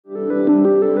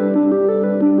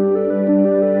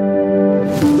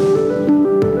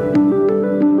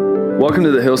Welcome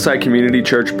to the Hillside Community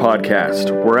Church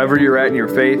podcast. Wherever you're at in your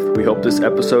faith, we hope this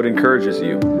episode encourages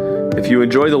you. If you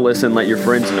enjoy the listen, let your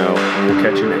friends know, and we'll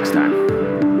catch you next time.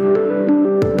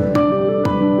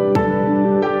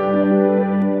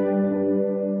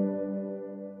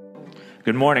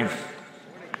 Good morning.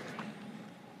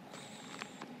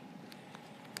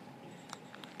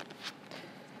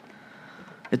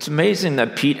 It's amazing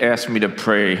that Pete asked me to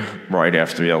pray right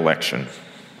after the election.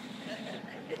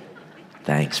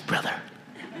 Thanks, brother.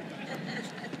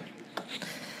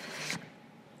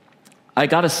 I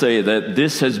gotta say that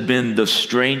this has been the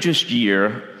strangest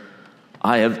year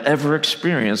I have ever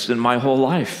experienced in my whole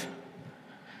life.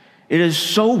 It is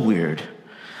so weird.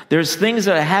 There's things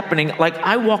that are happening, like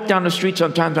I walk down the street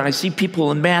sometimes and I see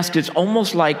people in masks. It's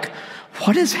almost like,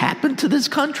 what has happened to this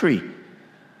country?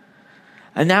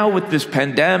 And now with this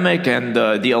pandemic and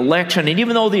the election, and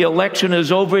even though the election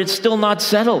is over, it's still not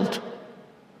settled.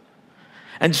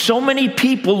 And so many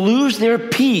people lose their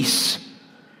peace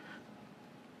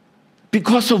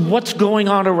because of what's going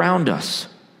on around us.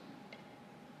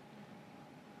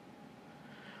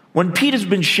 When Pete has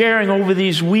been sharing over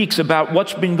these weeks about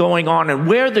what's been going on and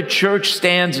where the church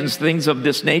stands and things of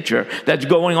this nature that's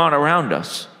going on around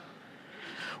us,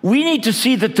 we need to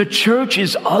see that the church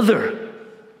is other.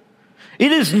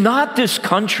 It is not this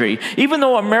country. Even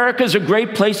though America is a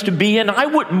great place to be in, I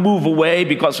wouldn't move away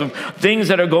because of things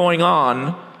that are going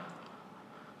on.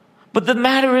 But the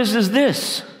matter is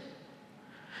this.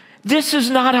 This is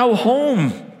not our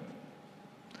home.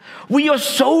 We are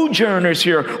sojourners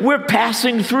here. We're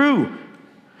passing through.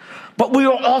 But we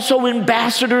are also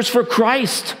ambassadors for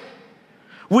Christ.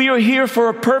 We are here for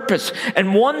a purpose.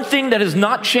 And one thing that has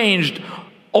not changed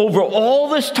over all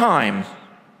this time,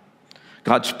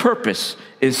 God's purpose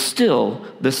is still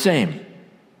the same.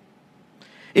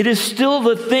 It is still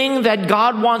the thing that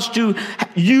God wants to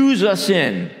use us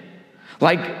in.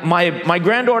 Like my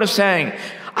granddaughter sang,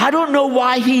 I don't know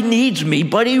why he needs me,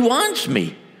 but he wants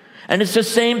me. And it's the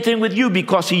same thing with you,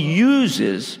 because he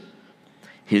uses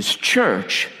his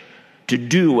church to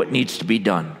do what needs to be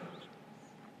done.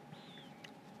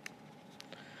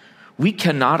 We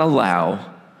cannot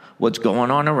allow what's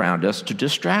going on around us to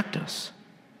distract us.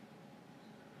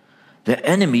 The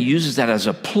enemy uses that as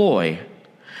a ploy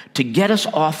to get us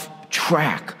off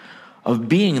track of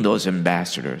being those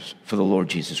ambassadors for the Lord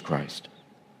Jesus Christ.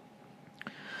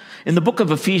 In the book of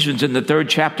Ephesians, in the 3rd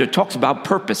chapter, it talks about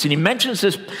purpose, and he mentions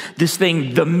this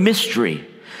thing, the mystery.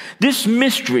 This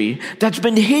mystery that's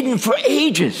been hidden for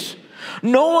ages.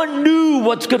 No one knew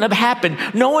what's going to happen.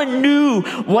 No one knew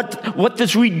what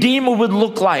this Redeemer would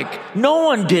look like. No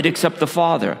one did except the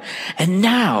Father. And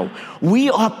now we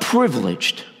are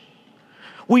privileged.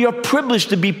 We are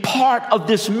privileged to be part of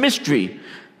this mystery.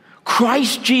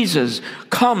 Christ Jesus,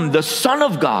 the Son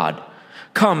of God,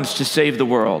 comes to save the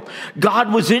world.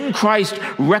 God was in Christ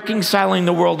reconciling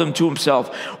the world unto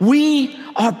himself. We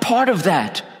are part of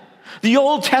that. The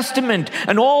Old Testament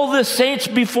and all the saints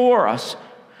before us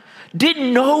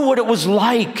didn't know what it was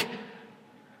like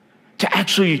to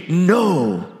actually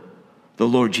know the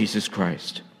Lord Jesus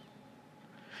Christ.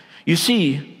 You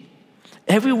see,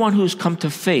 everyone who's come to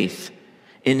faith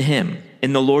in him,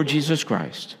 in the Lord Jesus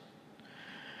Christ,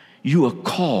 you are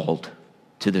called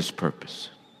to this purpose.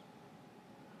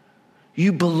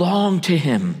 You belong to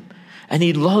him, and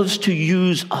he loves to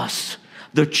use us,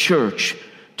 the church,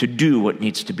 to do what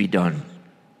needs to be done.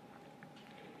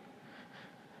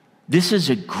 This is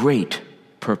a great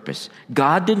purpose.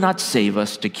 God did not save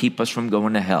us to keep us from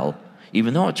going to hell,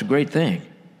 even though it's a great thing.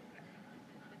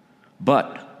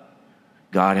 But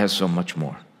God has so much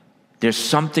more. There's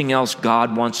something else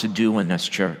God wants to do in this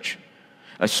church,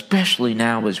 especially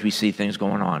now as we see things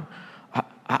going on.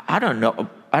 I don't know.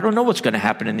 I don't know what's going to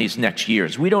happen in these next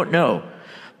years. We don't know,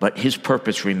 but his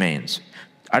purpose remains.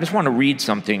 I just want to read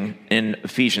something in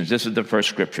Ephesians. This is the first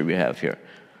scripture we have here.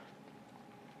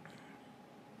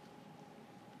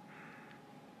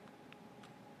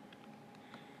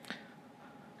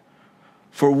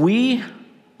 For we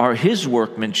are his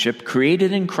workmanship,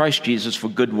 created in Christ Jesus for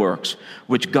good works,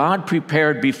 which God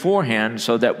prepared beforehand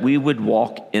so that we would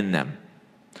walk in them.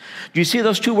 Do you see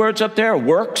those two words up there?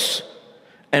 Works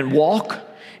and walk.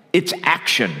 It's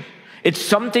action. It's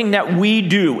something that we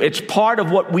do. It's part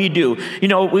of what we do. You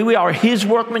know, we are his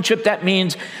workmanship. That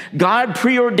means God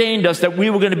preordained us that we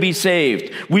were going to be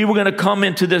saved. We were going to come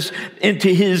into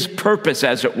his purpose,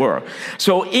 as it were.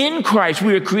 So in Christ,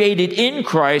 we were created in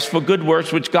Christ for good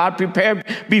works, which God prepared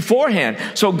beforehand.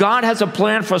 So God has a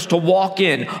plan for us to walk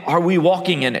in. Are we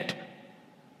walking in it?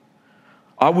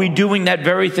 Are we doing that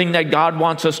very thing that God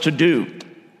wants us to do?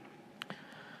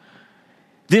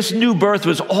 This new birth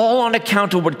was all on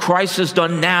account of what Christ has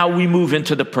done. Now we move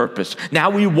into the purpose. Now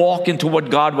we walk into what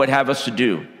God would have us to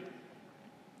do.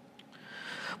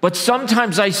 But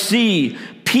sometimes I see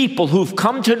people who've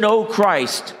come to know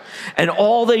Christ, and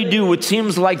all they do, it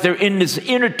seems like they're in this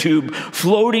inner tube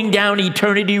floating down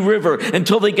eternity river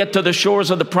until they get to the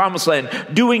shores of the promised land,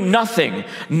 doing nothing,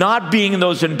 not being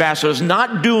those ambassadors,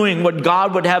 not doing what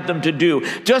God would have them to do,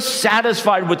 just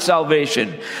satisfied with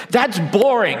salvation. That's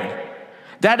boring.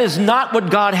 That is not what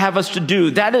God have us to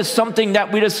do. That is something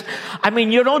that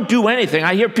you don't do anything.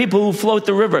 I hear people who float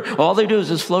the river. All they do is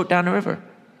just float down the river.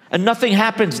 And nothing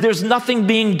happens. There's nothing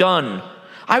being done.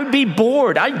 I would be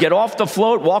bored. I'd get off the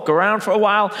float, walk around for a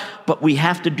while. But we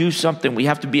have to do something. We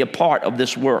have to be a part of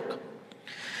this work.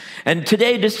 And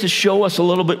today, just to show us a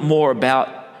little bit more about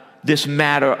this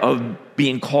matter of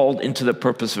being called into the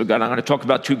purpose of God, I'm going to talk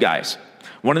about two guys.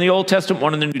 One in the Old Testament,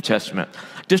 one in the New Testament.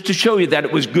 Just to show you that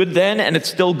it was good then and it's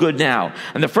still good now.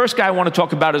 And the first guy I want to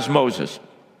talk about is Moses.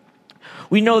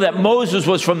 We know that Moses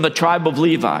was from the tribe of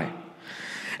Levi.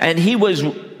 And he was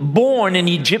born in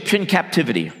Egyptian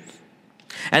captivity.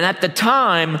 And at the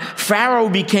time, Pharaoh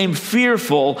became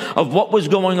fearful of what was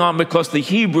going on because the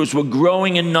Hebrews were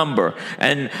growing in number,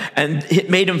 and it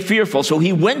made him fearful. So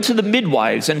he went to the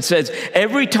midwives and says,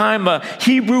 every time a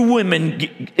Hebrew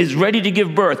woman is ready to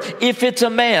give birth, if it's a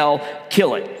male,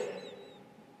 kill it.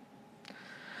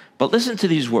 But listen to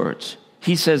these words.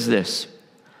 He says this: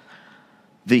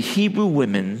 the Hebrew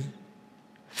women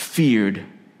feared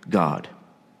God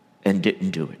and didn't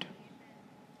do it.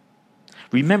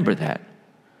 Remember that.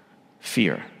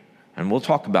 Fear. And we'll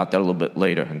talk about that a little bit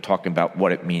later and talk about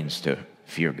what it means to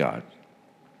fear God.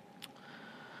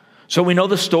 So we know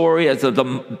the story. As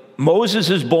Moses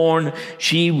is born,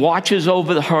 she watches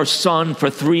over her son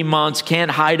for 3 months, can't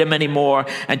hide him anymore,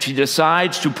 and she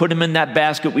decides to put him in that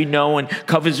basket we know and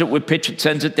covers it with pitch and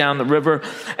sends it down the river.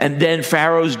 And then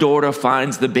Pharaoh's daughter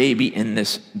finds the baby in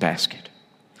this basket.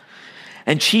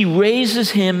 And she raises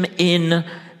him in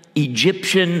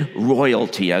Egyptian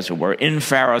royalty, as it were, in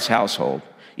Pharaoh's household,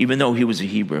 even though he was a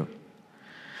Hebrew.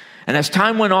 And as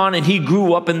time went on and he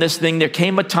grew up in this thing, there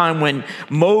came a time when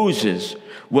Moses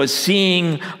was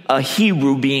seeing a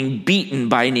Hebrew being beaten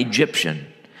by an Egyptian.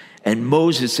 And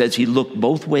Moses says he looked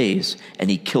both ways and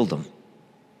he killed him.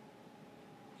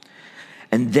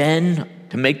 And then,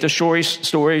 to make the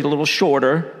story a little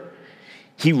shorter,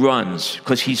 he runs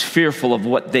because he's fearful of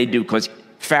what they do, because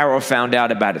Pharaoh found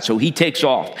out about it. So he takes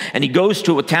off and he goes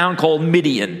to a town called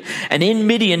Midian. And in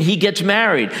Midian, he gets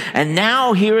married. And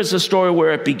now here is the story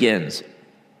where it begins.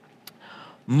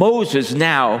 Moses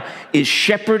now is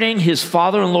shepherding his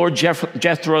father-in-law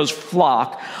Jethro's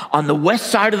flock on the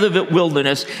west side of the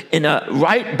wilderness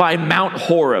right by Mount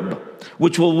Horeb,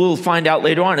 which we'll find out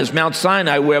later on is Mount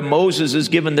Sinai, where Moses is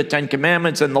given the 10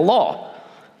 Commandments and the law.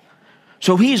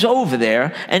 So he's over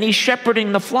there and he's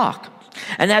shepherding the flock.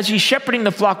 And as he's shepherding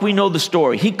the flock, we know the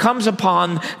story. He comes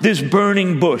upon this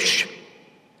burning bush.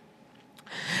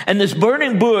 And this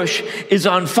burning bush is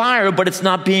on fire, but it's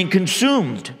not being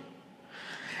consumed.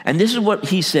 And this is what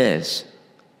he says: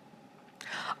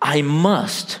 I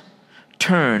must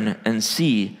turn and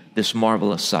see this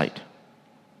marvelous sight.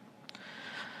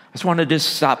 I just wanted to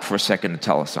stop for a second to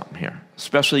tell us something here,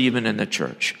 especially even in the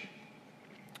church.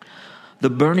 The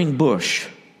burning bush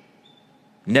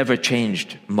never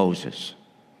changed Moses.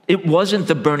 It wasn't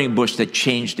the burning bush that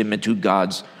changed him into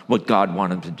what God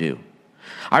wanted him to do.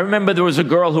 I remember there was a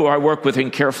girl who I worked with in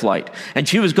Care Flight, and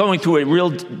she was going through a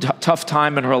real tough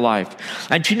time in her life.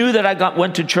 And she knew that I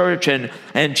went to church, and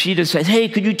she just said, hey,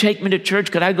 could you take me to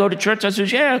church? Could I go to church? I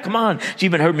said, yeah, come on. She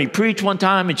even heard me preach one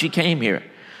time, and she came here.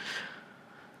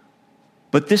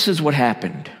 But this is what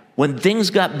happened. When things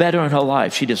got better in her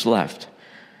life, she just left.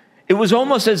 It was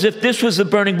almost as if this was the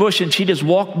burning bush and she just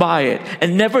walked by it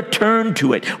and never turned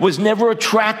to it, was never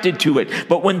attracted to it.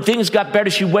 But when things got better,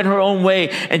 she went her own way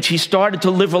and she started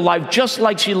to live her life just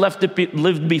like she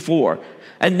lived before.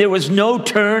 And there was no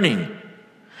turning.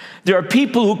 There are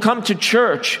people who come to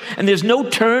church and there's no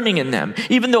turning in them.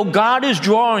 Even though God is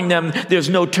drawing them, there's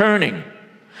no turning.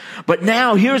 But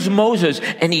now here's Moses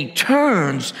and he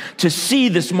turns to see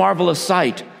this marvelous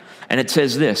sight. And it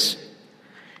says this.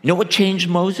 You know what changed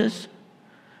Moses?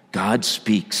 God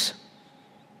speaks.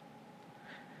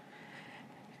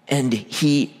 And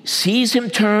he sees him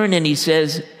turn and he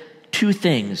says two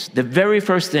things. The very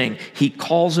first thing, he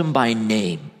calls him by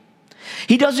name.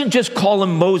 He doesn't just call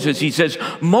him Moses. He says,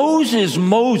 Moses,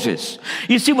 Moses.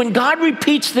 You see, when God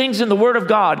repeats things in the Word of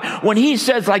God, when he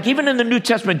says, like even in the New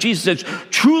Testament, Jesus says,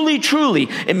 truly, truly,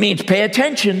 it means pay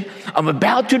attention. I'm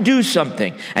about to do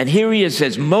something. And here he is,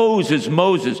 says, Moses,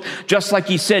 Moses. Just like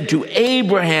he said to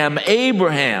Abraham,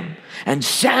 Abraham, and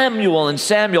Samuel, and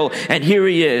Samuel. And here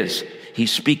he is.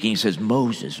 He's speaking. He says,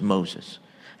 Moses, Moses.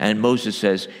 And Moses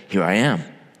says, here I am.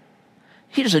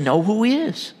 He doesn't know who he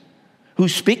is.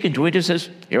 Who's speaking to him? He just says,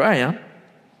 here I am.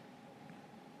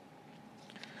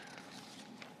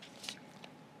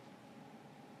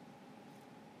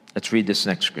 Let's read this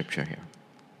next scripture here.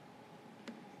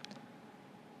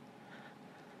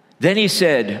 Then he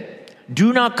said,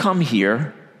 do not come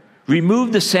here.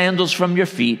 Remove the sandals from your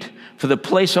feet, for the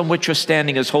place on which you're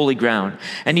standing is holy ground.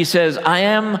 And he says, I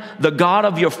am the God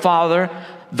of your father,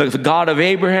 the God of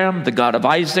Abraham, the God of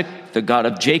Isaac, the God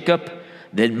of Jacob.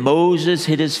 Then Moses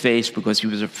hid his face because he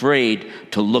was afraid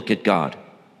to look at God.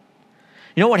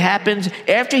 You know what happens?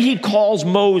 After he calls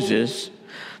Moses,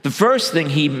 the first thing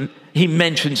he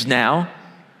mentions now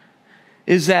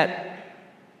is that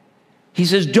he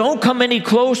says, don't come any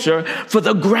closer, for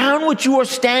the ground which you are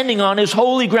standing on is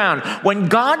holy ground. When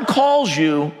God calls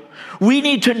you, we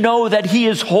need to know that he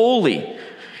is holy.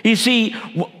 You see,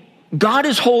 God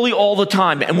is holy all the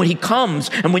time. And when he comes,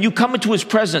 and when you come into his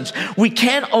presence, we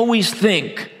can't always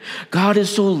think, God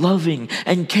is so loving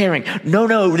and caring.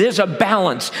 No, there's a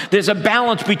balance. There's a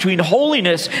balance between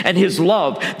holiness and his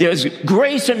love. There's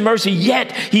grace and mercy,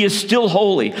 yet he is still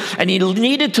holy. And he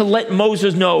needed to let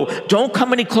Moses know, don't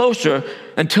come any closer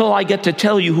until I get to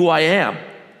tell you who I am.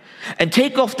 And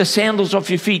take off the sandals off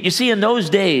your feet. You see, in those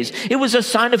days, it was a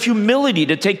sign of humility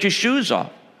to take your shoes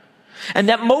off. And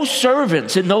that most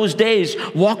servants in those days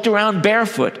walked around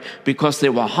barefoot because they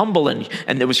were humble and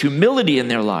there was humility in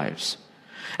their lives.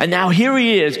 And now here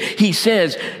he is. He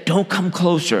says, don't come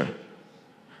closer.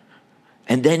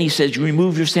 And then he says,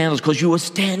 remove your sandals because you are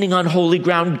standing on holy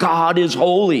ground. God is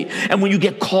holy. And when you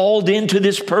get called into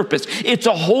this purpose, it's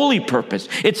a holy purpose.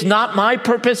 It's not my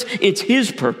purpose. It's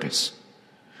his purpose.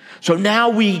 So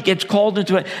now he gets called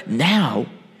into it. Now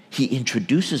he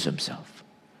introduces himself.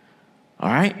 All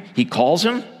right? He calls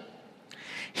him.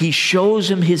 He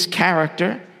shows him his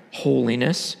character,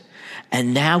 holiness.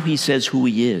 And now he says who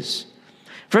he is.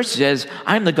 First he says,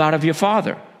 I'm the God of your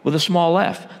father, with a small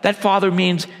f. That father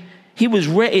means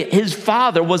his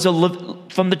father was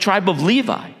from the tribe of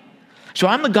Levi. So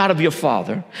I'm the God of your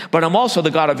father, but I'm also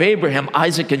the God of Abraham,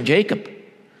 Isaac, and Jacob.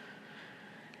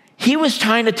 He was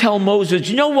trying to tell Moses,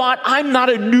 you know what? I'm not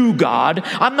a new God.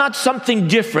 I'm not something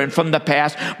different from the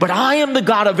past, but I am the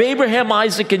God of Abraham,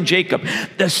 Isaac, and Jacob.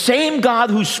 The same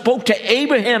God who spoke to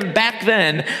Abraham back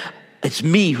then, it's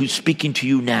me who's speaking to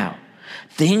you now.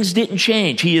 Things didn't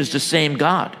change. He is the same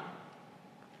God.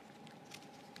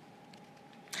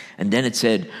 And then it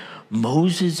said,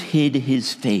 Moses hid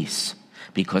his face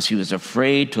because he was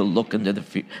afraid to look into the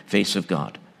face of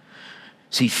God.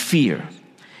 See, fear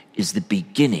is the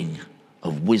beginning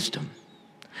of wisdom.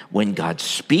 When God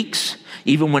speaks,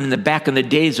 even when back in the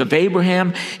days of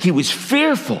Abraham, he was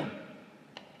fearful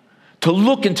to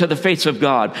look into the face of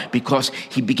God because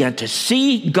he began to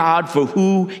see God for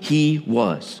who he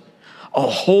was. A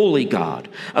holy God,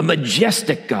 a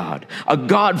majestic God, a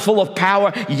God full of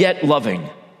power, yet loving.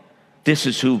 This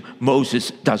is who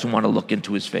Moses doesn't want to look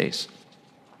into his face.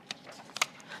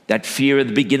 That fear at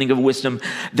the beginning of wisdom,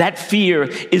 that fear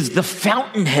is the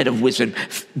fountainhead of wisdom.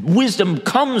 Wisdom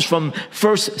comes from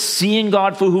first seeing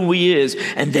God for who he is,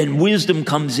 and then wisdom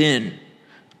comes in.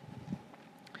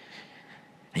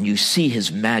 And you see his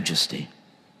majesty.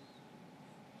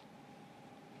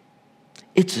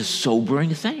 It's a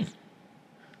sobering thing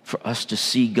for us to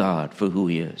see God for who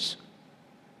he is.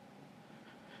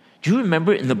 Do you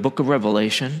remember in the book of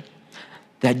Revelation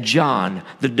that John,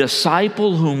 the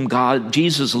disciple whom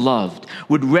Jesus loved,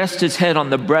 would rest his head on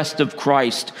the breast of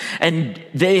Christ, and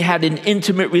they had an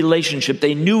intimate relationship.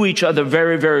 They knew each other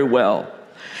very, very well.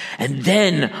 And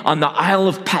then on the Isle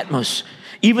of Patmos,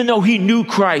 even though he knew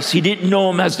Christ, he didn't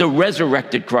know him as the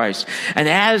resurrected Christ. And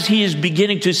as he is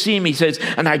beginning to see him, he says,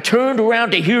 and I turned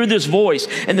around to hear this voice,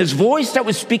 and this voice that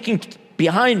was speaking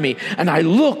behind me, and I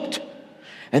looked,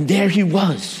 and there he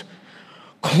was,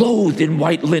 clothed in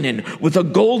white linen, with a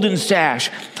golden sash,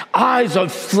 eyes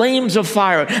of flames of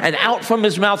fire, and out from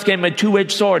his mouth came a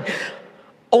two-edged sword.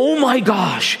 Oh my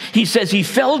gosh, he says he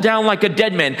fell down like a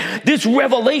dead man. This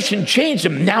revelation changed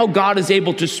him. Now God is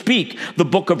able to speak the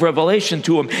book of Revelation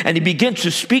to him, and he begins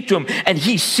to speak to him, and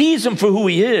he sees him for who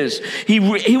he is. He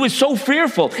was so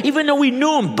fearful, even though he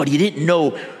knew him, but he didn't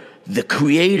know the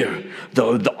creator,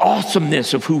 the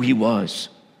awesomeness of who he was.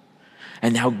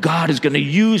 And now God is going to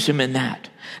use him in that.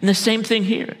 And the same thing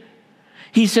here.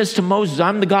 He says to Moses,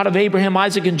 I'm the God of Abraham,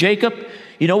 Isaac, and Jacob.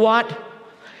 You know what?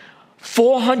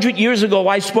 400 years ago,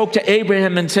 I spoke to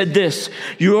Abraham and said this,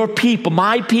 your people,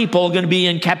 my people, are going to be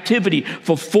in captivity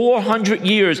for 400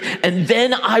 years, and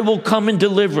then I will come and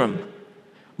deliver them.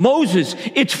 Moses,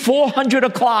 it's 400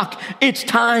 o'clock. It's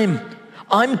time.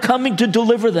 I'm coming to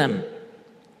deliver them.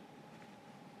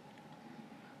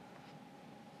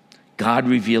 God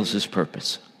reveals his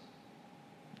purpose.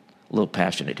 A little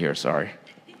passionate here, sorry.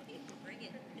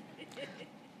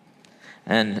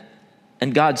 And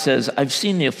God says, I've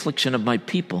seen the affliction of my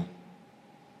people.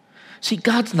 See,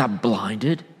 God's not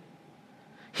blinded.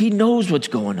 He knows what's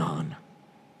going on.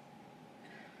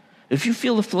 If you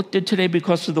feel afflicted today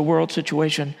because of the world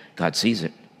situation, God sees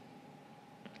it.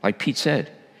 Like Pete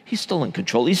said, he's still in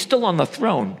control. He's still on the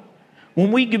throne.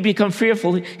 When we become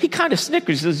fearful, he kind of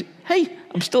snickers. He says, hey,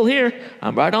 I'm still here.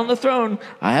 I'm right on the throne.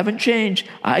 I haven't changed.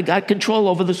 I got control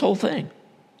over this whole thing.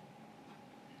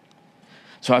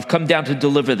 So I've come down to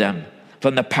deliver them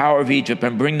from the power of Egypt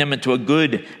and bring them into a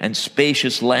good and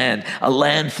spacious land, a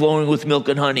land flowing with milk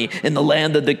and honey, in the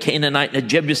land of the Canaanite and the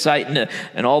Jebusite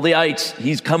and all the ites.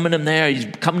 He's coming in there. He's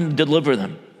coming to deliver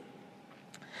them.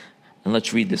 And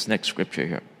let's read this next scripture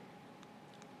here.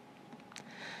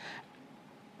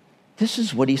 This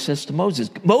is what he says to Moses.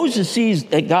 Moses sees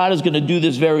that God is going to do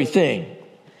this very thing.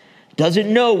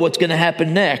 Doesn't know what's going to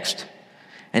happen next.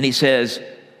 And he says,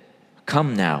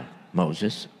 come now,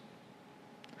 Moses,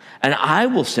 and I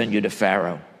will send you to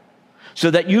Pharaoh so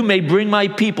that you may bring my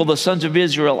people, the sons of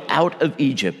Israel, out of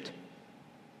Egypt.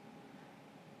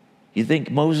 You think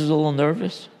Moses is a little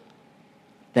nervous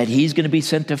that he's going to be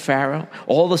sent to Pharaoh?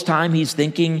 All this time he's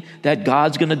thinking that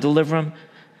God's going to deliver him.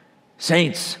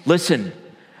 Saints, listen.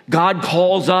 God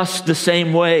calls us the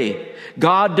same way.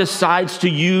 God decides to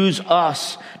use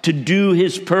us to do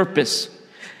his purpose.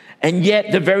 And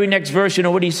yet, the very next verse, you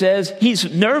know what he says?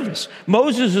 He's nervous.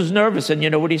 Moses is nervous. And you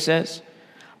know what he says?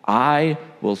 I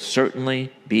will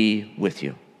certainly be with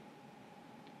you.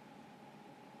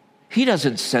 He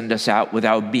doesn't send us out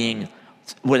without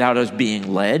us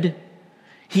being led.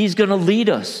 He's going to lead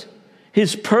us.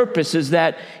 His purpose is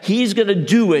that he's going to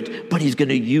do it, but he's going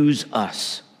to use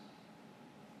us.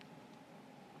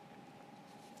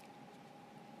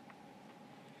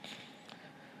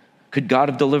 Could God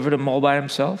have delivered them all by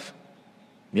himself?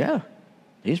 Yeah,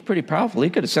 he's pretty powerful. He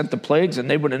could have sent the plagues and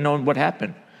they would have known what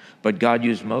happened. But God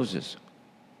used Moses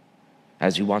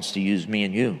as he wants to use me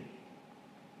and you.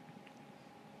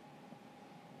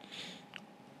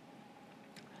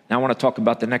 Now I want to talk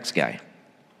about the next guy,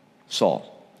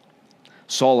 Saul.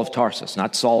 Saul of Tarsus,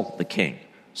 not Saul the king,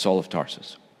 Saul of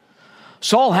Tarsus.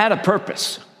 Saul had a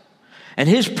purpose. And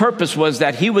his purpose was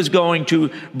that he was going to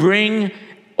bring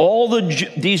all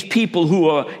these people who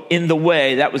are in the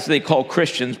way, that was they call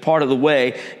Christians, part of the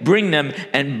way, bring them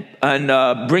and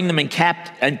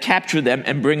capture them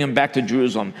and bring them back to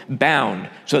Jerusalem,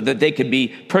 bound, so that they could be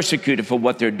persecuted for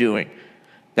what they're doing.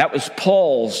 That was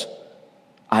Paul's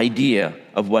idea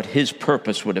of what his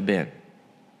purpose would have been.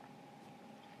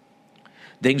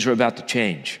 Things are about to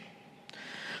change.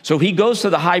 So he goes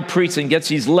to the high priest and gets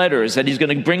these letters that he's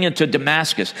going to bring into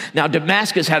Damascus. Now,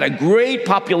 Damascus had a great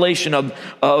population of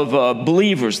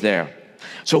believers there.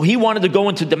 So he wanted to go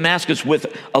into Damascus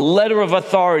with a letter of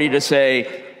authority to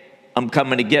say, I'm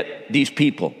coming to get these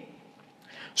people.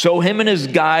 So him and his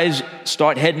guys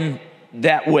start heading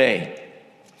that way.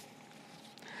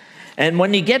 And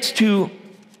when he gets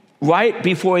right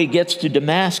before he gets to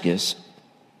Damascus,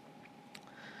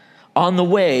 on the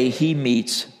way, he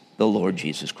meets the Lord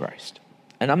Jesus Christ.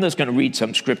 And I'm just going to read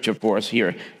some scripture for us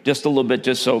here, just a little bit,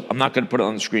 just so I'm not going to put it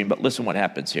on the screen, but listen what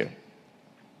happens here.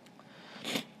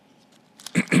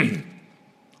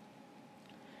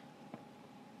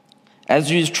 As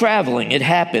he was traveling, it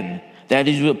happened that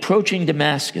he was approaching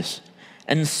Damascus,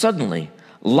 and suddenly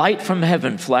light from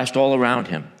heaven flashed all around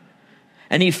him.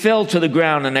 And he fell to the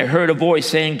ground, and I heard a voice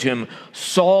saying to him,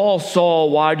 Saul,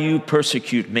 Saul, why do you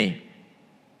persecute me?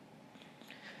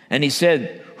 And he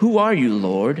said, who are you,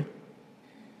 Lord?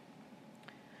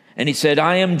 And he said,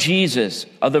 I am Jesus.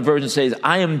 Other versions say,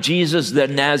 I am Jesus the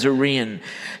Nazarene.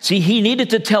 See, he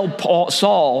needed to tell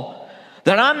Saul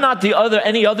that I'm not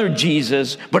any other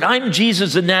Jesus, but I'm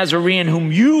Jesus the Nazarene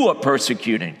whom you are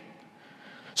persecuting.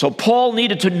 So Paul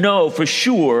needed to know for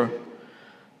sure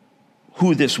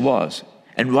who this was.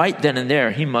 And right then and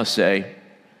there, he must say,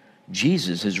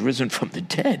 Jesus has risen from the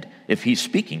dead if he's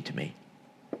speaking to me.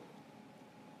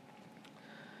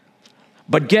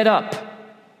 But get up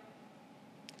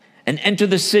and enter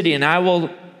the city, and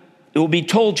it will be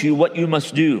told to you what you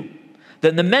must do.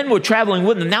 Then the men were traveling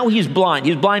with him. Now he's blind.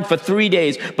 He's blind for 3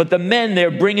 days. But the men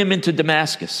there bring him into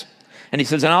Damascus. And he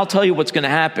says, and I'll tell you what's going to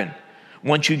happen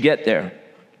once you get there.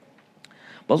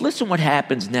 But listen what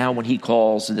happens now when he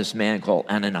calls this man called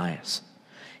Ananias.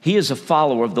 He is a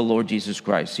follower of the Lord Jesus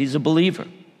Christ. He's a believer.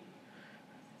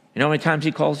 You know how many times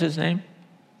he calls his name?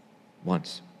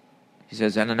 Once. He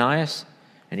says, Ananias.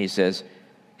 And he says,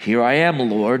 here I am,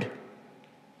 Lord.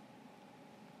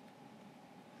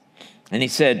 And he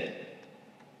said,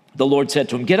 the Lord said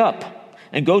to him, get up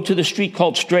and go to the street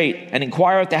called Straight and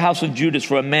inquire at the house of Judas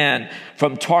for a man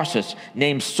from Tarsus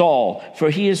named Saul, for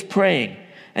he is praying.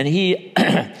 And he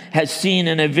has seen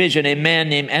in a vision a man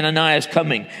named Ananias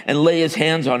coming and lay his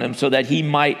hands on him so that he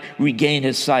might regain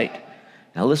his sight.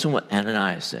 Now listen what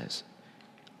Ananias says,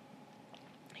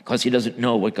 because he doesn't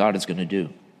know what God is going to do.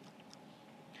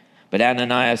 But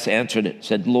Ananias answered it,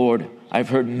 said, Lord, I've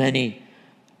heard many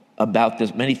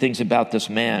things about this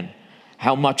man,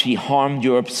 how much he harmed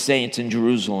your saints in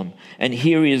Jerusalem. And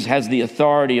here he has the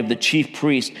authority of the chief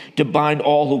priest to bind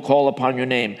all who call upon your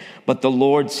name. But the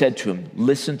Lord said to him,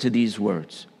 listen to these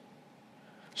words.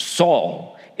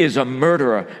 Saul is a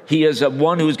murderer. He is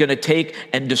one who is going to take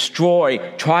and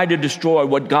try to destroy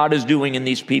what God is doing in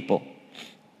these people.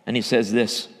 And he says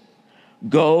this,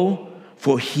 go,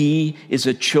 for he is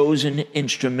a chosen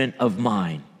instrument of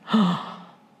mine.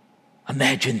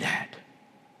 Imagine that.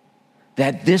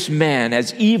 That this man,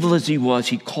 as evil as he was,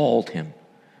 he called him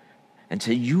and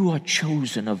said, you are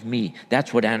chosen of me.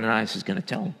 That's what Ananias is going to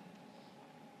tell him.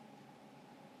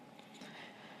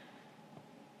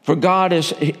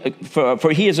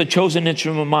 For he is a chosen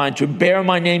instrument of mine to bear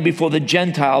my name before the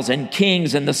Gentiles and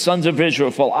kings and the sons of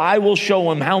Israel. For I will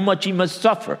show him how much he must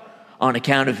suffer on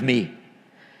account of me.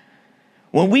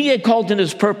 When we get called into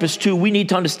this purpose too, we need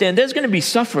to understand there's going to be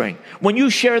suffering. When you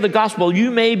share the gospel, you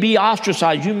may be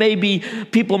ostracized.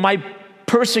 People might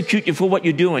persecute you for what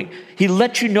you're doing. He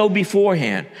lets you know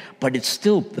beforehand, but it's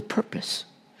still the purpose.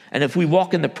 And if we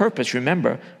walk in the purpose,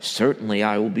 remember, certainly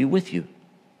I will be with you.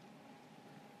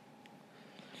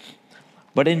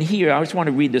 But in here, I just want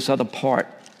to read this other part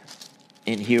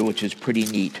in here, which is pretty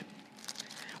neat.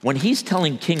 When he's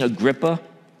telling King Agrippa,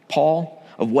 Paul,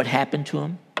 of what happened to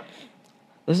him,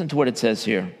 listen to what it says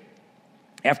here.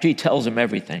 After he tells him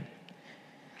everything.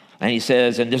 And he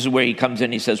says, and this is where he comes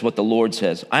in, he says what the Lord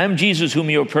says. I am Jesus whom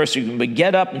you are persecuting, but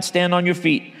get up and stand on your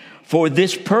feet. For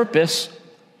this purpose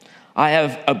I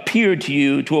have appeared to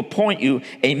you to appoint you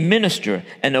a minister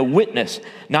and a witness,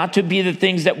 not to be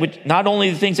not only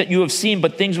the things that you have seen,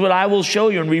 but things that I will show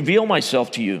you and reveal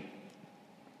myself to you.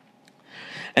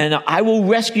 And I will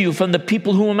rescue you from the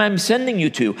people whom I'm sending you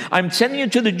to. I'm sending you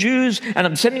to the Jews and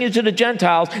I'm sending you to the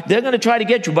Gentiles. They're going to try to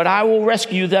get you, but I will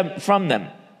rescue them from them.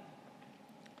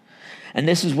 And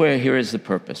this is where here is the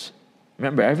purpose.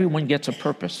 Remember, everyone gets a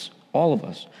purpose, all of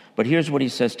us. But here's what he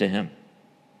says to him.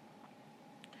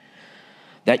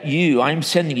 I'm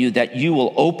sending you that you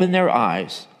will open their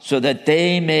eyes so that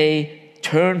they may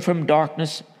turn from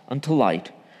darkness unto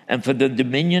light and from the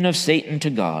dominion of Satan to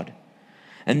God.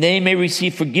 And they may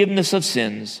receive forgiveness of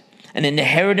sins and an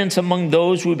inheritance among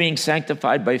those who are being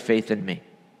sanctified by faith in me.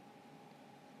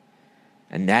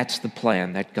 And that's the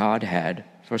plan that God had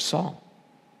for Saul.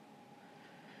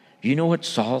 Do you know what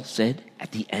Saul said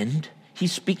at the end?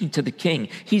 He's speaking to the king.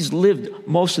 He's lived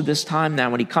most of this time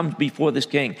now when he comes before this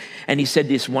king. And he said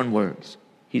these words.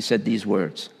 He said these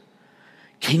words.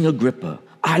 King Agrippa,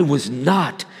 I was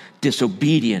not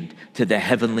disobedient to the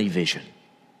heavenly vision.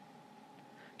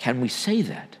 Can we say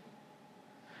that?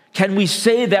 Can we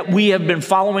say that we have been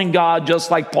following God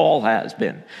just like Paul has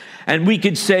been? And we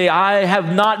could say, I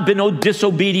have not been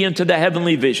disobedient to the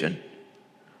heavenly vision.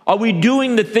 Are we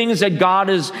doing the things that God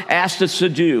has asked us to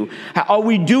do? Are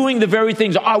we doing the very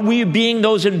things? Are we being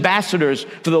those ambassadors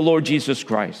for the Lord Jesus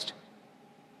Christ?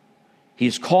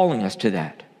 He's calling us to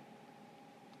that.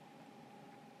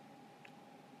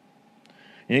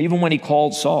 You know, even when he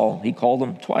called Saul, he called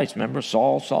him twice. Remember,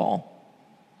 Saul, Saul.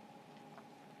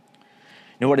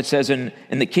 You know what it says in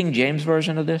the King James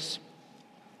version of this?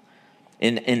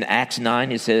 In Acts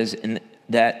 9, it says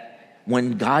that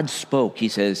when God spoke, he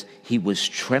says, he was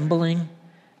trembling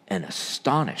and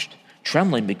astonished.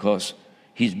 Trembling because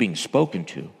he's being spoken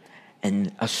to,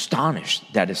 and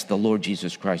astonished that it's the Lord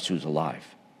Jesus Christ who's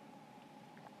alive.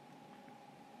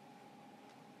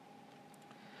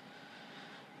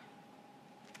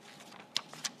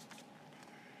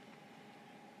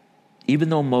 Even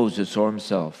though Moses saw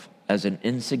himself as an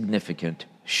insignificant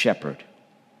shepherd,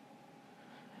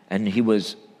 and he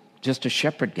was just a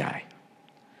shepherd guy.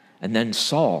 And then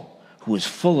Saul, who was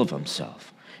full of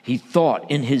himself, he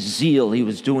thought in his zeal he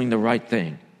was doing the right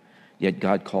thing. Yet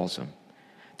God calls him.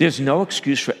 There's no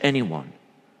excuse for anyone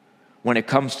when it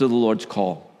comes to the Lord's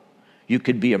call. You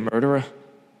could be a murderer,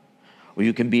 or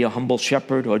you can be a humble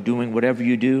shepherd, or doing whatever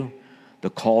you do. The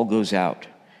call goes out.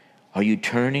 Are you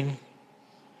turning?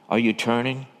 Are you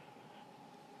turning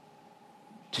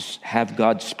to have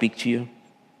God speak to you?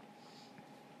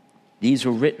 These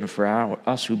are written for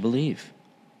us who believe.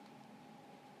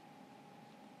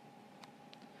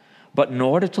 But in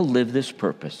order to live this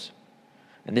purpose,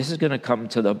 and this is going to come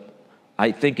to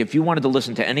I think if you wanted to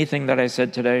listen to anything that I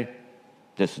said today,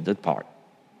 this is the part.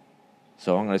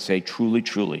 So I'm going to say truly,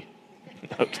 truly.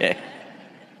 Okay?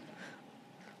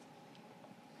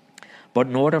 But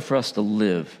in order for us to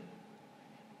live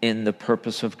in the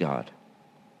purpose of God,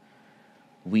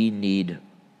 we need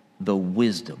the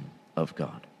wisdom of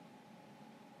God.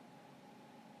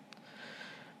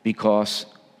 Because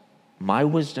my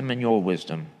wisdom and your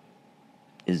wisdom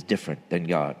is different than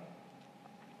God.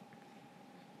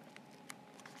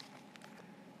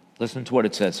 Listen to what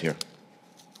it says here.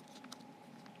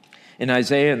 In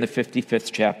Isaiah, in the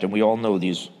 55th chapter, we all know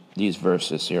these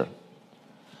verses here.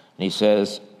 And he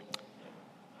says,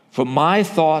 "For my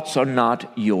thoughts are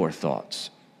not your thoughts,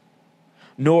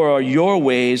 nor are your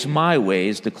ways my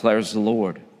ways, declares the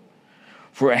Lord.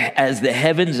 For as the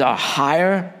heavens are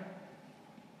higher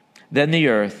than the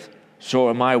earth, so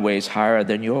are my ways higher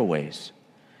than your ways,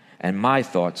 and my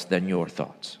thoughts than your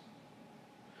thoughts."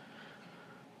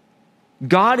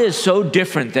 God is so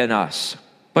different than us,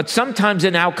 but sometimes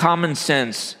in our common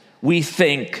sense, we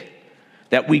think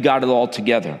that we got it all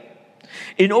together.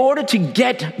 In order to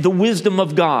get the wisdom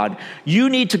of God, you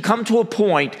need to come to a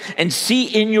point and see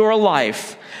in your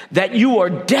life that you are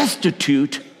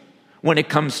destitute when it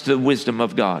comes to the wisdom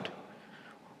of God.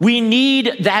 We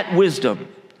need that wisdom.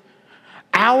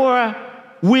 Our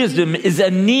wisdom is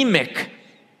anemic,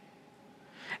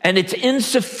 and it's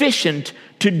insufficient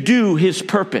to do his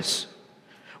purpose.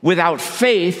 Without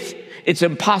faith, it's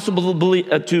impossible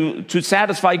to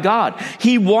satisfy God.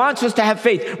 He wants us to have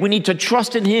faith. We need to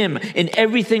trust in him in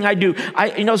everything I do.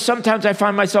 Sometimes I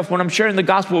find myself when I'm sharing the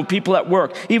gospel with people at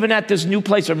work, even at this new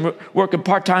place, I'm working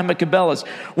part-time at Cabela's.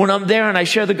 When I'm there and I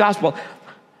share the gospel,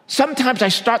 sometimes I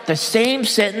start the same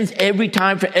sentence every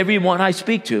time for everyone I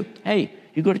speak to. Hey,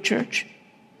 you go to church?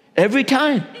 Every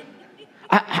time.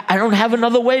 I don't have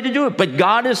another way to do it. But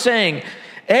God is saying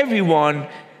everyone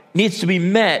needs to be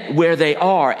met where they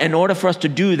are. In order for us to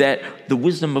do that, the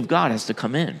wisdom of God has to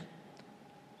come in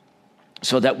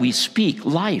so that we speak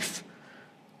life.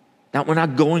 That we're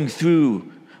not going through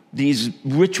these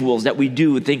rituals that we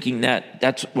do thinking that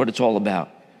that's what it's all about.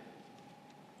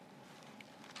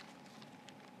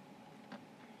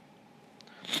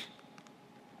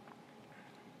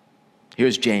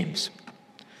 Here's James.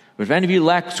 If any of you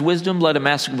lacks wisdom, let him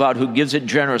ask God, who gives it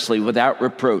generously without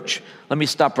reproach. Let me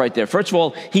stop right there. First of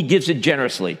all, he gives it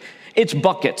generously. It's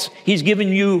buckets. He's giving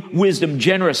you wisdom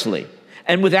generously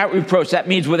and without reproach. That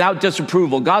means without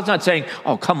disapproval. God's not saying,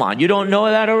 oh, come on, you don't know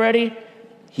that already?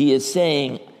 He is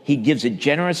saying he gives it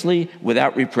generously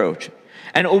without reproach.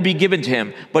 And it will be given to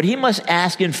him. But he must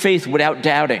ask in faith without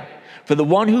doubting. For the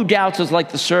one who doubts is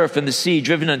like the surf in the sea,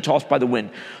 driven and tossed by the wind.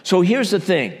 So here's the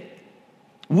thing.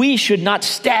 We should not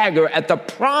stagger at the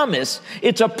promise.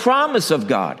 It's a promise of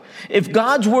God. If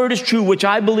God's word is true, which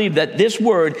I believe that this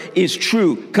word is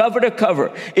true, cover to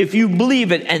cover, if you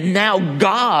believe it, and now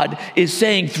God is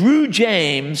saying through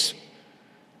James,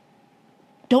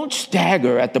 don't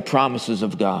stagger at the promises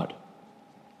of God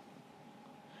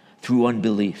through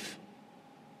unbelief.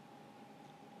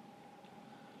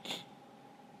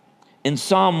 In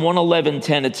Psalm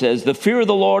 111:10 it says, "The fear of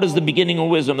the Lord is the beginning of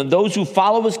wisdom, and those who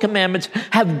follow his commandments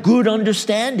have good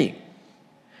understanding."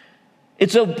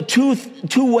 It's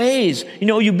two ways.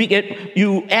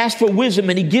 You ask for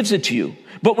wisdom and he gives it to you.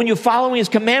 But when you're following his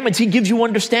commandments, he gives you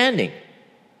understanding.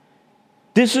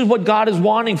 This is what God is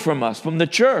wanting from us, from the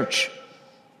church.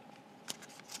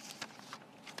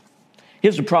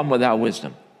 Here's the problem with our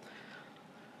wisdom.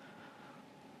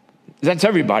 That's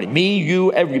everybody. Me,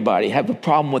 you, everybody have a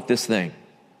problem with this thing.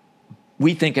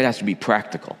 We think it has to be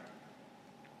practical.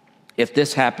 If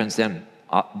this happens, then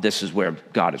this is where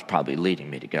God is probably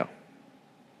leading me to go.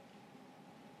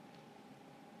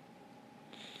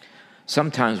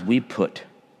 Sometimes we put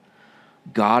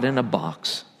God in a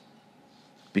box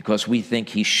because we think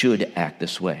he should act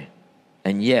this way.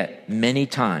 And yet, many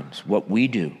times, what we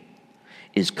do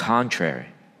is contrary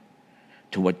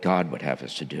to what God would have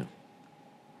us to do.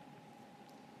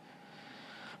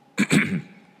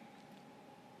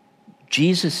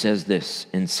 Jesus says this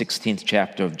in 16th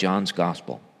chapter of John's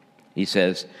Gospel. He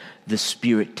says, "The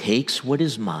Spirit takes what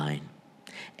is mine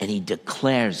and he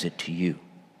declares it to you."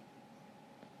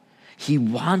 He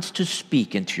wants to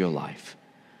speak into your life.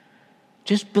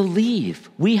 Just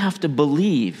believe. We have to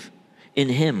believe in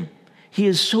him. He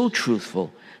is so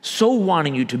truthful, so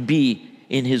wanting you to be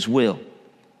in his will.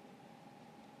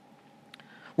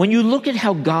 When you look at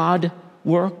how God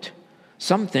worked,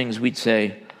 some things we'd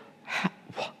say,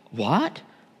 what?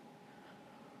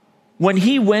 When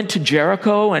he went to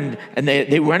Jericho and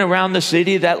they went around the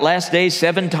city that last day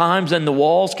 7 times and the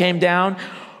walls came down,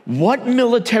 what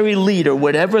military leader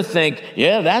would ever think,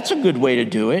 yeah, that's a good way to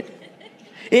do it?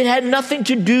 It had nothing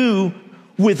to do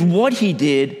with what he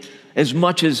did as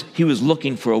much as he was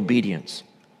looking for obedience.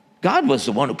 God was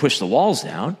the one who pushed the walls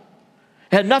down.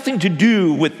 It had nothing to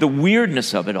do with the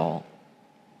weirdness of it all.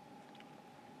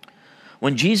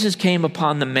 When Jesus came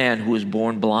upon the man who was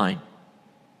born blind,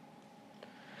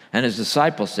 and his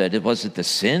disciples said, was it the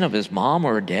sin of his mom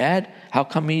or dad? How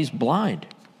come he's blind?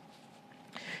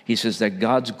 He says that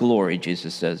God's glory,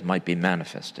 Jesus says, might be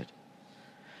manifested.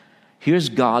 Here's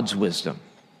God's wisdom.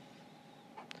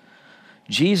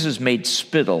 Jesus made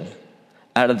spittle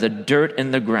out of the dirt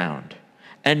in the ground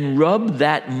and rubbed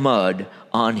that mud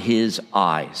on his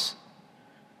eyes.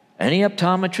 Any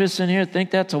optometrists in here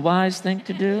think that's a wise thing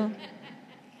to do?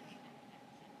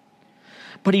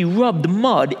 But he rubbed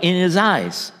mud in his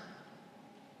eyes.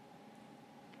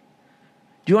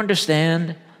 Do you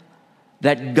understand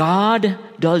that God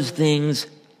does things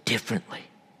differently?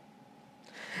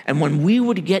 And when we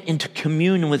would get into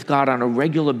communion with God on a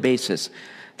regular basis,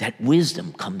 that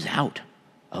wisdom comes out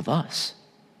of us.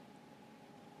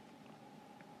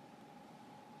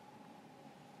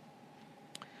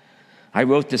 I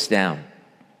wrote this down.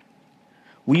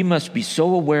 We must be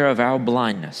so aware of our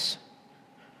blindness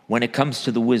when it comes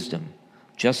to the wisdom,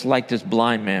 just like this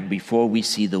blind man, before we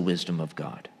see the wisdom of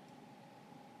God.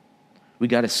 We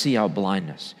got to see our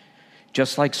blindness.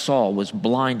 Just like Saul was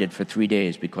blinded for 3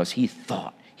 days because he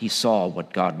thought he saw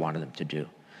what God wanted him to do.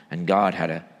 And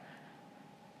God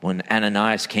when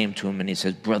Ananias came to him and he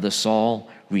said, Brother Saul,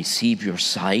 receive your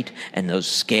sight. And those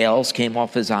scales came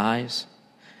off his eyes.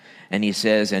 And he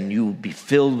says, and you will be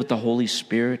filled with the Holy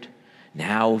Spirit.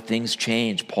 Now things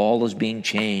change. Paul is being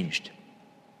changed.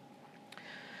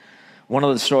 One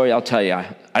other story I'll tell you.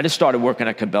 I just started working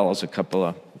at Cabela's a couple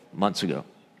of months ago.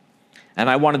 And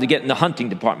I wanted to get in the hunting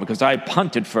department because I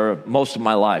hunted for most of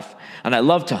my life. And I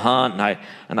love to hunt.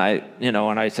 And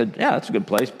I said, yeah, that's a good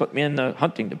place. Put me in the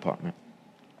hunting department.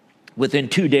 Within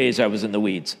 2 days, I was in the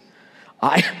weeds.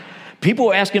 People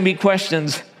were asking me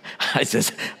questions. I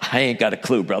says, I ain't got a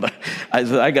clue, brother. I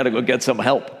said, I got to go get some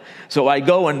help. So I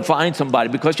go and find somebody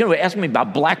because, they ask me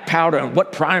about black powder and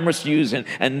what primers to use and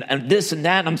this and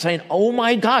that. And I'm saying, oh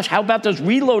my gosh, how about this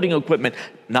reloading equipment?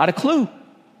 Not a clue.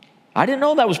 I didn't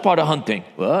know that was part of hunting.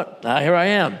 Well, here I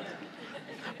am.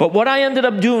 But what I ended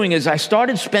up doing is I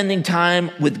started spending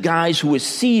time with guys who were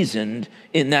seasoned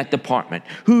in that department,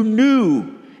 who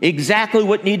knew exactly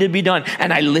what needed to be done.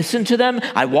 And I listened to them.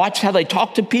 I watched how they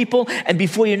talked to people. And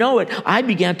before you know it, I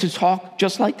began to talk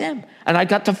just like them. And I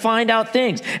got to find out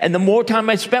things. And the more time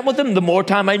I spent with them, the more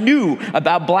time I knew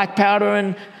about black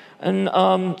powder and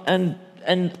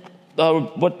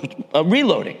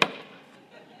reloading.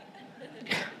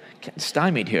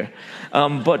 Stymied here.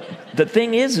 But the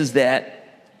thing is that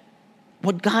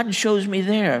what God shows me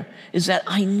there is that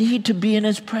I need to be in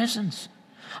his presence.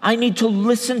 I need to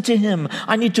listen to him.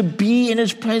 I need to be in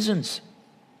his presence.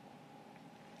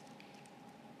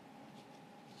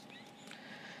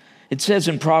 It says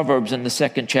in Proverbs in the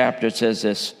 2nd chapter, it says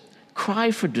this, cry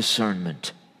for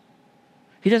discernment.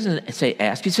 He doesn't say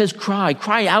ask. He says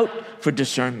cry out for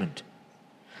discernment.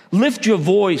 Lift your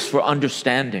voice for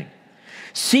understanding.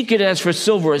 Seek it as for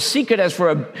silver, seek it as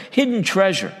for a hidden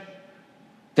treasure,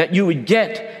 that you would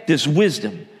get this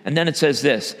wisdom. And then it says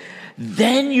this,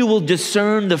 then you will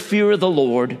discern the fear of the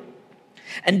Lord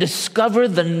and discover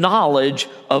the knowledge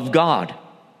of God.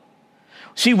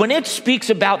 See, when it speaks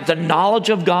about the knowledge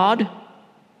of God,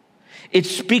 it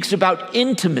speaks about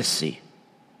intimacy.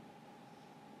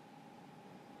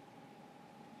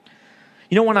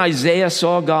 When Isaiah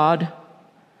saw God,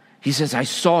 he says, I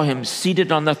saw him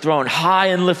seated on the throne, high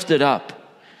and lifted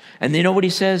up. And you know what he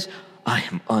says? I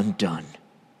am undone.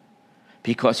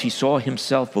 Because he saw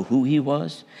himself for who he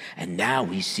was, and now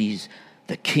he sees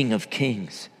the King of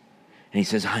Kings. And he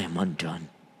says, I am undone.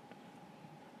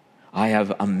 I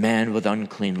have a man with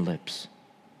unclean lips.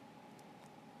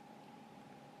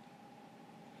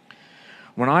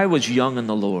 When I was young in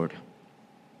the Lord,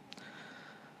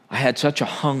 I had such a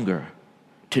hunger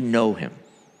to know him.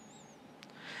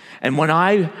 And when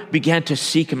I began to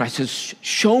seek him, I said,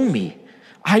 show me.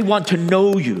 I want to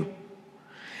know you.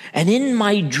 And in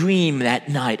my dream that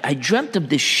night, I dreamt of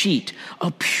this sheet,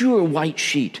 a pure white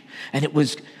sheet, and it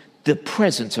was the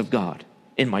presence of God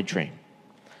in my dream.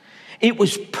 It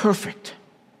was perfect.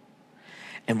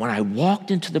 And when I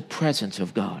walked into the presence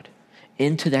of God,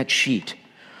 into that sheet,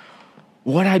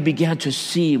 what I began to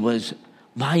see was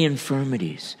my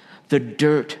infirmities, the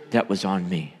dirt that was on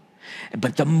me.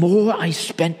 But the more I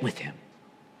spent with him,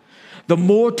 the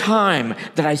more time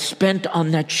that I spent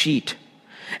on that sheet,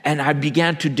 and I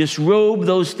began to disrobe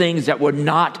those things that were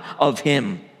not of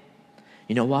him,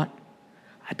 you know what?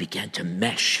 I began to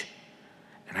mesh,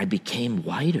 and I became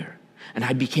whiter, and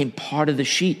I became part of the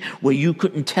sheet where you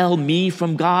couldn't tell me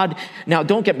from God. Now,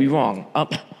 don't get me wrong.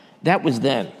 That was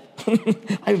then.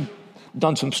 I've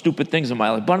done some stupid things in my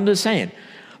life, but I'm just saying,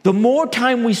 the more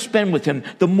time we spend with him,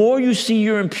 the more you see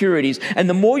your impurities, and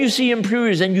the more you see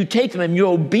impurities and you take them and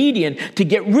you're obedient to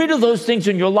get rid of those things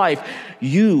in your life,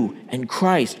 you and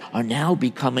Christ are now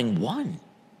becoming one.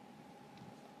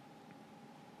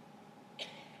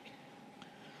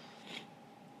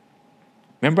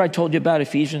 Remember I told you about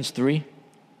Ephesians 3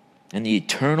 and the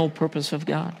eternal purpose of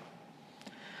God?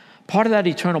 Part of that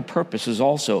eternal purpose is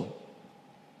also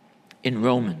in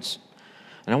Romans.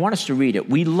 And I want us to read it.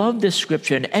 We love this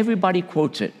scripture, and everybody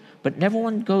quotes it, but never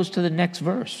one goes to the next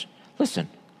verse. Listen.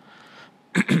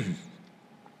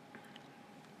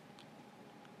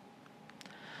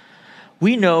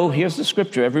 We know, here's the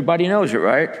scripture, everybody knows it,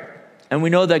 right? And we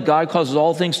know that God causes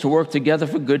all things to work together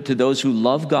for good to those who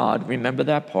love God. Remember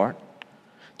that part.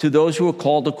 To those who are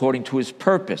called according to his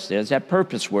purpose. There's that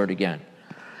purpose word again.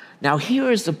 Now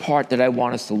here is the part that I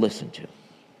want us to listen to.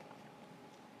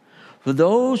 For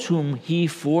those whom he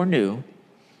foreknew,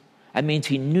 that means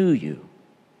he knew you.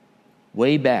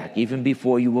 Way back, even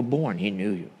before you were born, he knew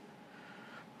you.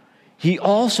 He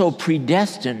also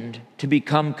predestined to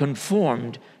become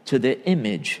conformed to the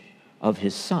image of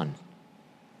his Son,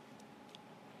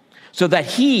 so that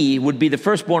he would be the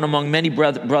firstborn among many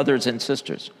brothers and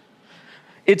sisters.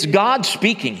 It's God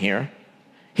speaking here.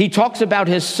 He talks about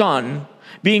his Son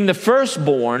being the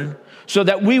firstborn so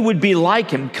that we would be like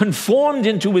him, conformed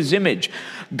into his image.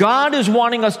 God is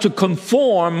wanting us to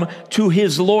conform to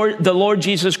his Lord, the Lord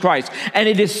Jesus Christ. And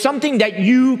it is something that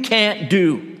you can't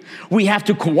do. We have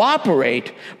to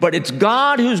cooperate, but it's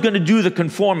God who's going to do the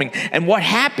conforming. And what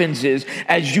happens is,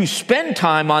 as you spend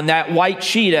time on that white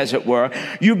sheet, as it were,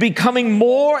 you're becoming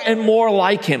more and more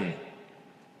like him.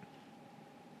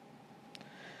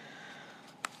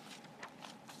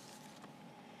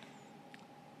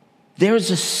 There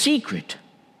is a secret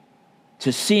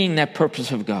to seeing that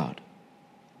purpose of God.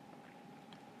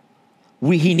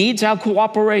 He needs our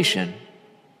cooperation,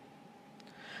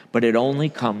 but it only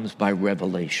comes by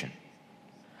revelation.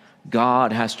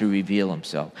 God has to reveal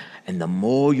himself. And the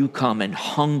more you come and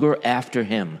hunger after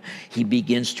him, he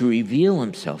begins to reveal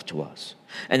himself to us.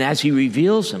 And as he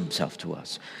reveals himself to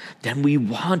us, then we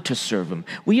want to serve him.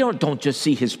 We don't just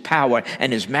see his power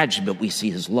and his majesty, but we see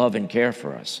his love and care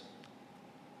for us.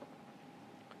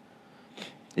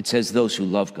 It says those who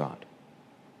love God.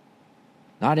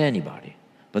 Not anybody,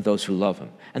 but those who love him.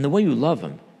 And the way you love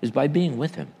him is by being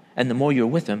with him. And the more you're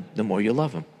with him, the more you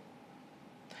love him.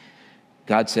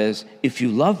 God says, if you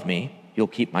love me, you'll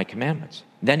keep my commandments.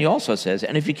 Then he also says,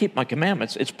 and if you keep my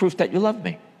commandments, it's proof that you love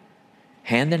me.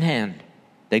 Hand in hand,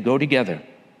 they go together.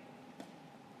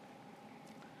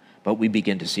 But we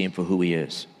begin to see him for who he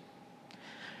is.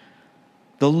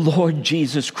 The Lord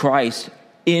Jesus Christ,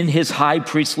 in his high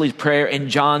priestly prayer in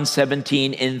John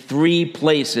 17, in 3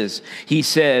 places, he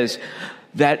says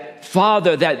that,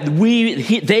 Father, that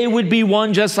they would be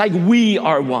one just like we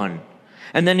are one.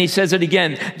 And then he says it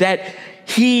again, that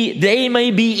they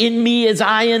may be in me as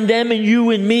I in them and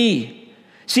you in me.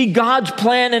 See, God's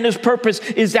plan and his purpose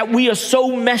is that we are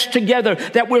so meshed together,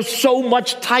 that we're so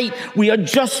much tight, we are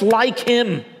just like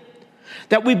him.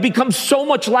 That we've become so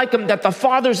much like him, that the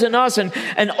Father's in us,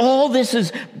 and all this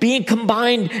is being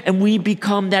combined, and we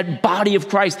become that body of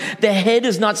Christ. The head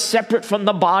is not separate from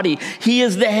the body. He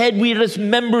is the head. We are just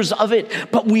members of it,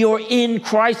 but we are in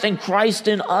Christ and Christ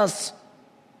in us.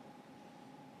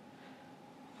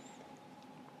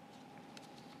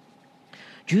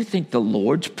 Do you think the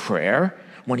Lord's Prayer,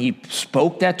 when he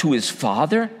spoke that to his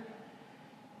Father,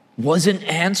 wasn't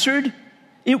answered?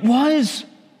 It was.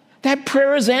 That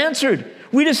prayer is answered.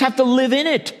 We just have to live in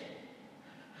it.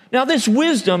 Now, this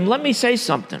wisdom, let me say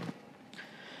something.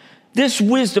 This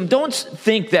wisdom, don't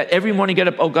think that every morning you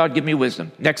get up, oh, God, give me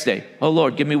wisdom. Next day, oh,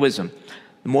 Lord, give me wisdom.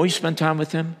 The more you spend time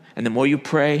with him, and the more you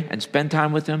pray and spend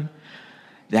time with him,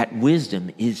 that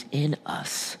wisdom is in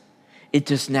us. It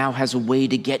just now has a way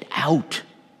to get out.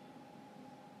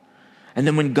 And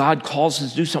then when God calls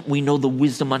us to do something, we know the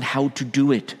wisdom on how to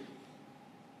do it.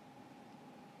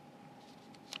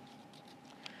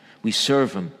 We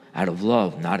serve him out of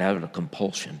love, not out of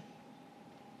compulsion.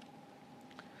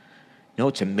 You know,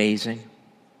 it's amazing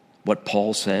what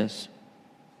Paul says.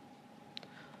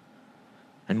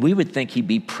 And we would think he'd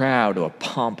be proud or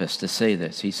pompous to say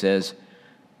this. He says,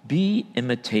 be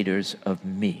imitators of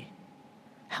me.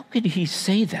 How could he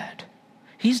say that?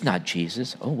 He's not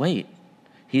Jesus. Oh, wait,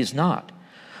 he is not.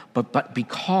 But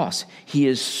because he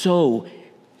is so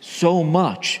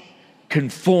much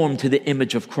conformed to the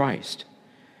image of Christ,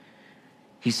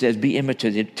 he says, be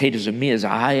imitators of me as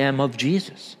I am of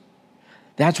Jesus.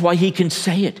 That's why he can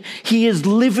say it. He is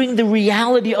living the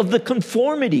reality of the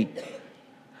conformity.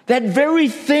 That very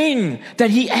thing that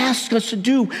he asked us to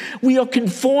do, we are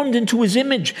conformed into his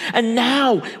image. And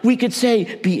now we could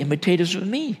say, be imitators of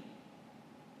me.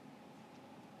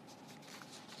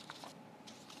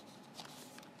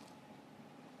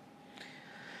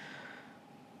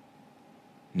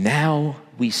 Now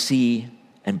we see,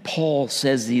 and Paul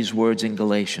says these words in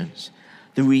Galatians,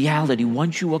 the reality,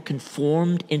 once you are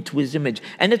conformed into his image,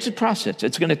 and it's a process.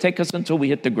 It's going to take us until we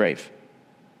hit the grave.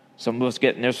 Some of us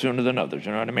getting there sooner than others,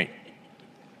 you know what I mean?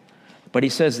 But he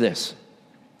says this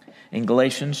in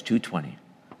Galatians 2:20,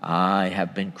 I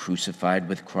have been crucified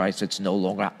with Christ. It's no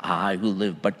longer I who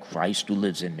live, but Christ who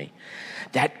lives in me.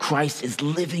 That Christ is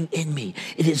living in me.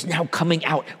 It is now coming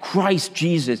out. Christ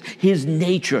Jesus, his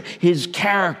nature, his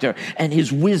character, and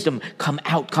his wisdom come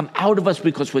out of us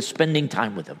because we're spending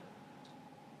time with him.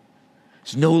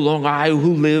 It's no longer I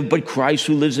who live, but Christ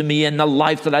who lives in me. And the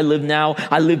life that I live now,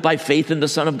 I live by faith in the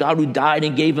Son of God who died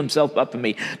and gave himself up for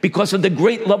me. Because of the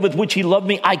great love with which he loved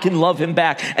me, I can love him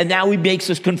back. And now he makes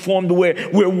us conform to where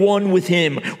we're one with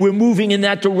him. We're moving in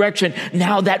that direction.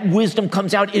 Now that wisdom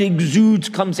comes out, it exudes,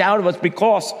 comes out of us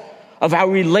because of our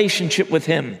relationship with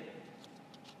him.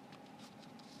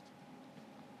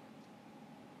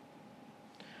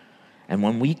 And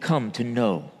when we come to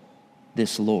know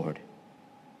this Lord,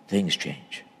 things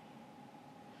change.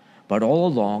 But all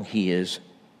along, he is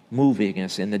moving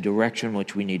us in the direction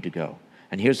which we need to go.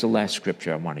 And here's the last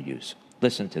scripture I want to use.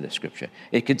 Listen to this scripture.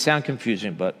 It could sound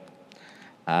confusing, but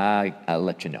I'll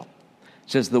let you know.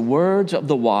 It says, the words of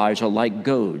the wise are like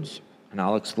goads, and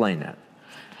I'll explain that.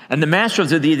 And the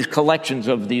masters of these collections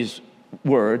of these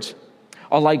words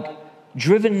are like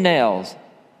driven nails.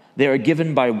 They are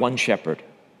given by one shepherd.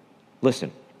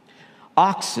 Listen.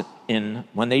 Oxen,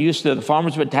 when they used to, the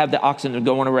farmers would have the oxen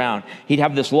going around. He'd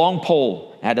have this long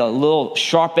pole, had a little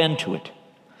sharp end to it.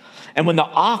 And when the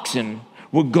oxen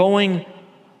were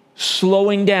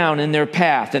slowing down in their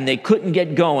path and they couldn't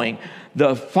get going,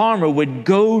 the farmer would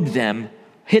goad them,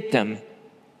 hit them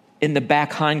in the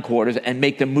back hindquarters and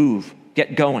make them move,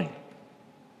 get going.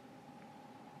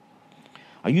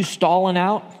 Are you stalling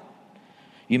out?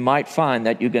 You might find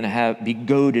that you're going to be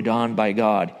goaded on by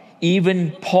God. Even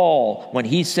Paul, when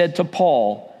he said to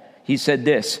Paul, he said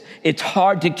this, it's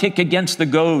hard to kick against the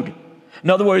goad. In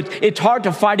other words, it's hard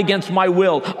to fight against my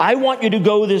will. I want you to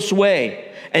go this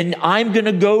way, and I'm going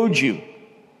to goad you.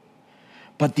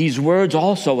 But these words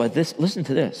also, listen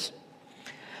to this,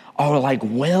 are like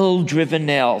well-driven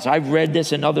nails. I've read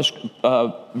this in other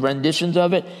renditions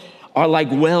of it, are like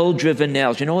well-driven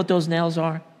nails. You know what those nails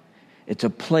are? It's a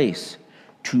place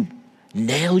to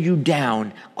nail you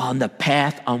down on the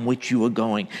path on which you are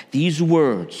going. These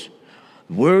words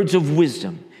of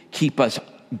wisdom, keep us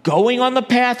going on the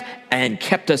path and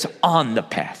kept us on the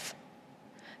path.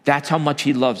 That's how much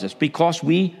he loves us, because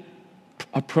we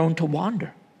are prone to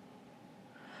wander.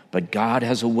 But God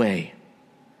has a way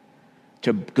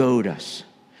to goad us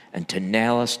and to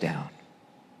nail us down.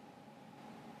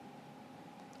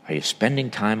 Are you spending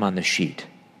time on the sheet?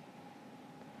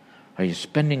 Are you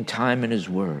spending time in his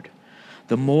word?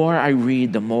 The more I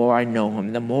read, the more I know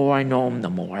him. The more I know him, the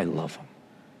more I love him.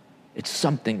 It's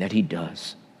something that he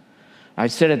does. I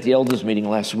said at the elders meeting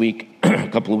last week, a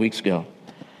couple of weeks ago,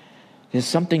 there's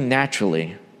something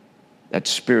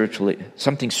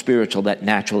something spiritual that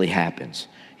naturally happens.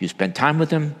 You spend time with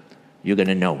him, you're going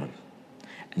to know him.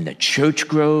 And the church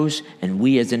grows, and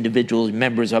we as individuals,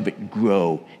 members of it,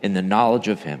 grow in the knowledge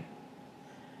of him.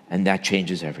 And that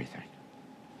changes everything.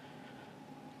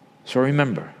 So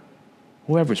remember,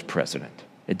 whoever's president,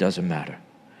 it doesn't matter.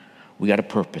 We got a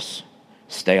purpose.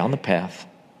 Stay on the path,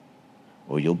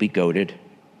 or you'll be goaded,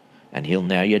 and he'll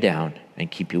nail you down and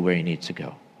keep you where he needs to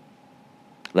go.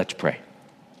 Let's pray.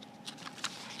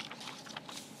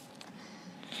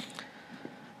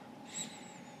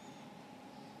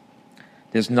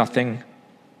 There's nothing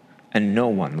and no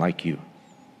one like you.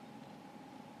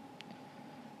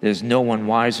 There's no one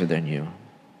wiser than you.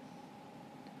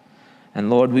 And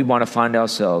Lord, we want to find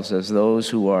ourselves as those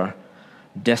who are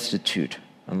destitute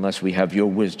unless we have your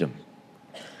wisdom,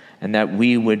 and that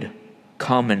we would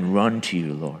come and run to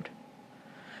you, Lord.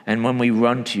 And when we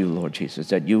run to you, Lord Jesus,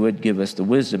 that you would give us the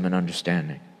wisdom and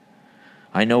understanding.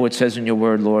 I know it says in your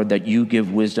word, Lord, that you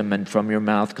give wisdom, and from your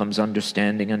mouth comes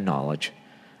understanding and knowledge.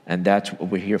 And that's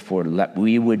what we're here for, that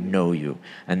we would know you,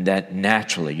 and that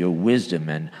naturally your wisdom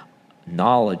and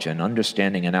knowledge and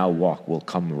understanding in our walk will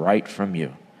come right from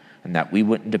you, and that we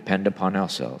wouldn't depend upon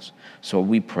ourselves. So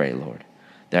we pray, Lord,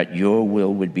 that your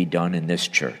will would be done in this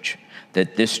church,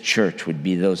 that this church would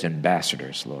be those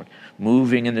ambassadors, Lord,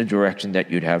 moving in the direction that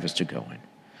you'd have us to go in.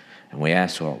 And we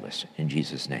ask all this in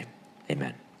Jesus' name.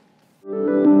 Amen.